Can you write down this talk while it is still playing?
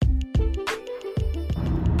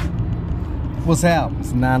What's happening?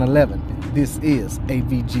 It's 9/11. This is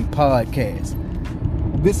AVG Podcast.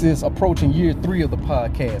 This is approaching year 3 of the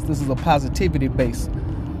podcast. This is a positivity-based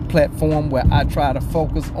platform where I try to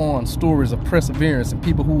focus on stories of perseverance and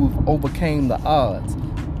people who've overcame the odds.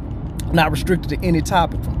 Not restricted to any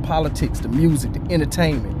topic, from politics to music to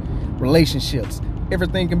entertainment, relationships.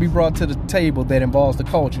 Everything can be brought to the table that involves the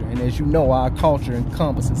culture. And as you know, our culture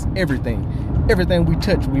encompasses everything. Everything we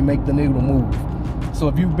touch, we make the needle move. So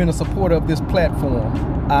if you've been a supporter of this platform,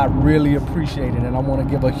 I really appreciate it. And I want to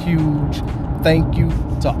give a huge thank you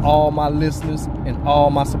to all my listeners and all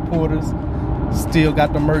my supporters. Still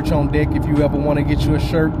got the merch on deck if you ever want to get you a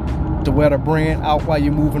shirt to wear the brand out while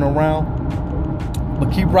you're moving around.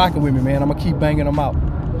 But keep rocking with me, man. I'm going to keep banging them out.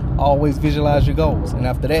 Always visualize your goals. And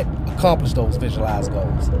after that, accomplish those visualized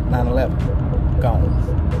goals. 9/11.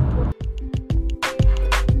 Gone.